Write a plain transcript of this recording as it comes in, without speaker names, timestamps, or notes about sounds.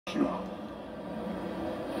you.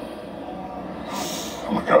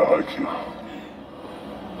 I'm a God like you.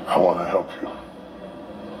 I want to help you.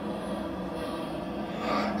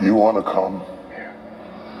 You want to come?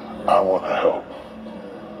 I want to help.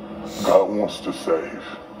 God wants to save.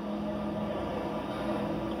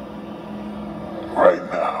 Right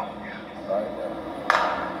now.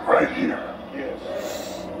 Right here.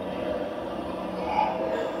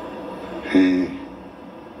 He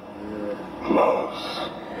loves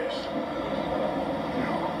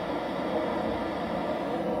you.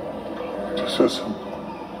 Just as simple.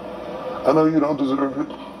 I know you don't deserve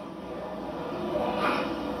it.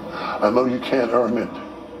 I know you can't earn it.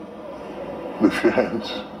 Lift your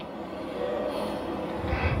hands.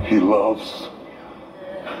 He loves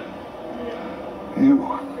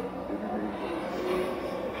you.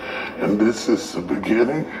 And this is the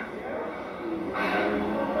beginning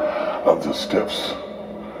of the steps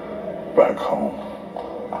back home.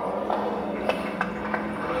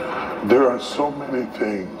 There are so many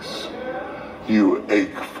things you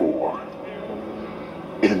ache for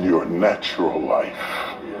in your natural life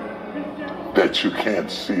that you can't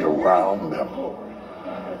see around them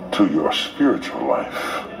to your spiritual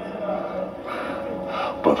life.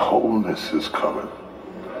 But wholeness is coming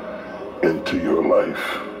into your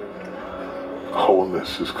life.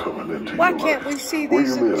 Wholeness is coming into your life. Why can't we see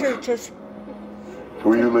these in churches?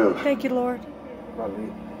 Where you live? Thank you, Lord.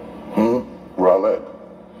 Rowlett.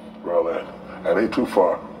 Rowlett. That ain't too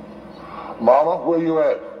far. Mama, where you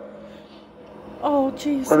at? Oh,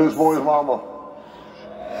 Jesus. Where this boy's mama?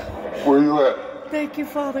 Where you at? Thank you,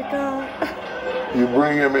 Father God. You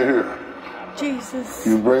bring him here. Jesus.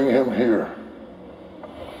 You bring him here.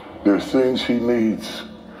 There's things he needs.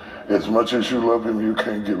 As much as you love him, you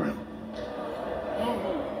can't give him.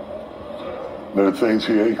 There are things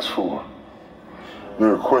he aches for.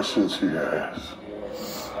 There are questions he has.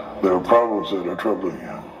 There are problems that are troubling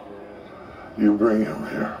him. You bring him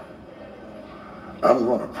here. I'm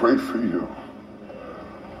going to pray for you.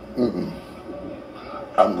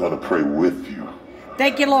 I'm going to pray with you.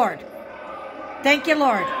 Thank you, Lord. Thank you,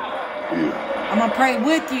 Lord. Yeah. I'm going to pray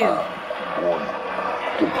with you. I want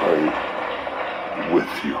to pray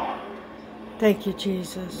with you. Thank you,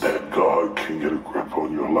 Jesus. That God can get a grip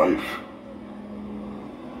on your life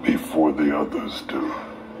before the others do.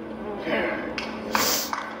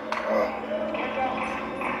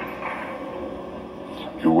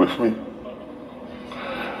 You with me?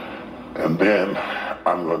 And then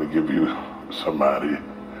I'm going to give you somebody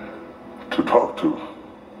to talk to.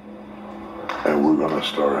 And we're going to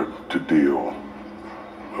start to deal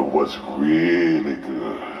with what's really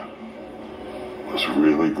good. What's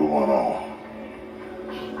really going on.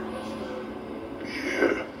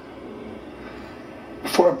 Yeah.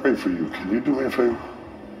 Before I pray for you, can you do me a favor?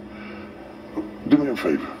 Do me a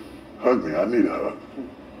favor. Hug me. I need a hug.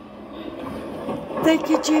 Thank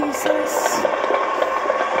you, Jesus.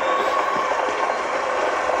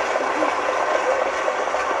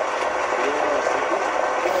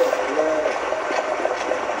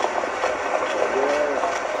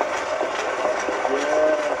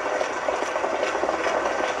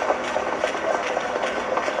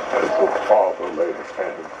 As the Father laid his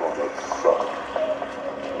hands on the Son,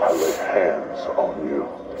 I lay hands on you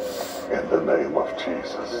in the name of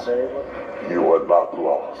Jesus. You are not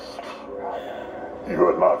lost. You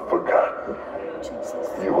are not forgotten.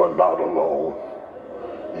 You are not alone.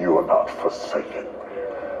 You are not forsaken.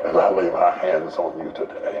 And I lay my hands on you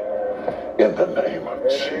today in the name of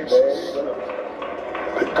Jesus.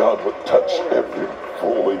 That God would touch every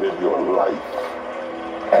void in your life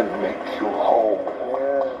and make you whole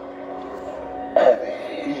and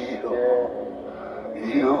heal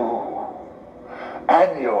you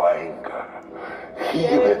and your anger.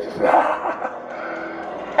 Heal it now.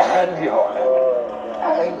 And your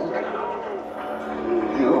anger.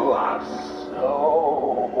 You are so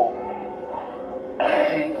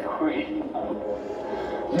angry.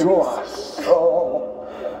 You are so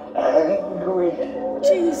angry.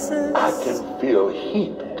 Jesus. I can feel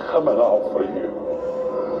heat coming off of you.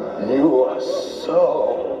 You are so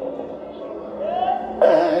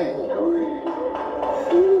angry.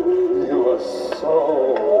 You are so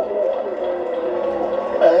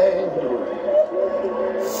angry.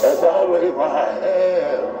 As I lay my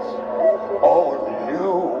hands on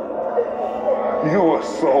you, you are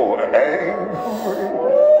so angry.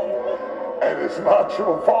 And it's not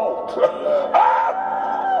your fault.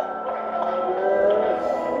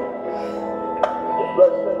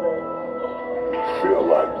 You feel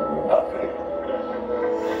like nothing.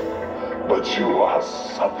 But you are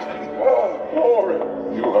something. Oh, glory.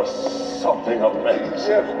 You are something amazing.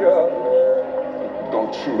 Yes, God. Don't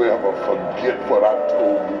Don't you ever forget what I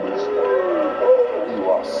told you this day. You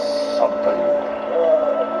are something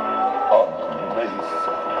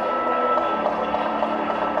amazing.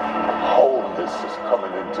 Wholeness is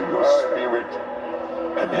coming into your spirit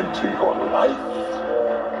and into your life.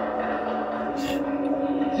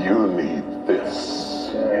 You need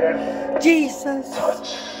this. Jesus. Touch.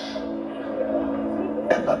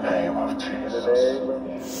 In the name of Jesus.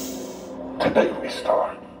 Today we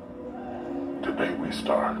start. Today we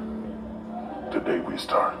start. Today we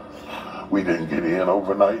start. We didn't get in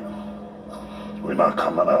overnight. We're not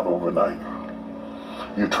coming out overnight.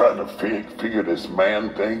 You trying to figure this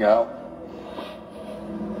man thing out?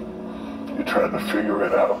 You're trying to figure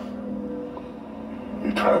it out.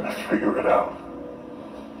 You're trying to figure it out.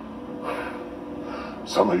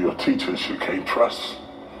 Some of your teachers you can't trust.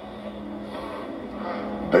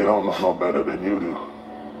 They don't know no better than you do.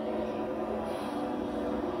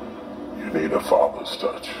 You need a father's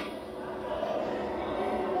touch.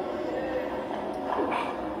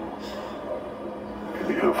 You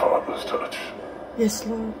need a father's touch. Yes,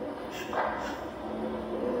 Lord.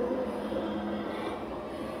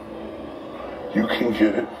 You can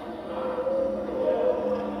get it.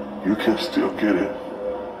 You can still get it.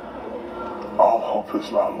 All hope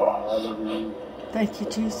is not lost. Thank you,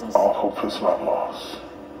 Jesus. All hope is not lost.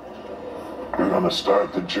 We're going to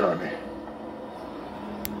start the journey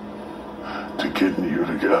to getting you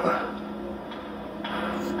together.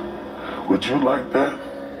 Would you like that?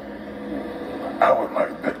 I would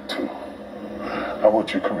like that too. I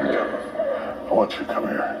want you to come here. I want you to come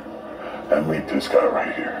here and meet this guy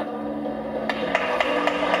right here.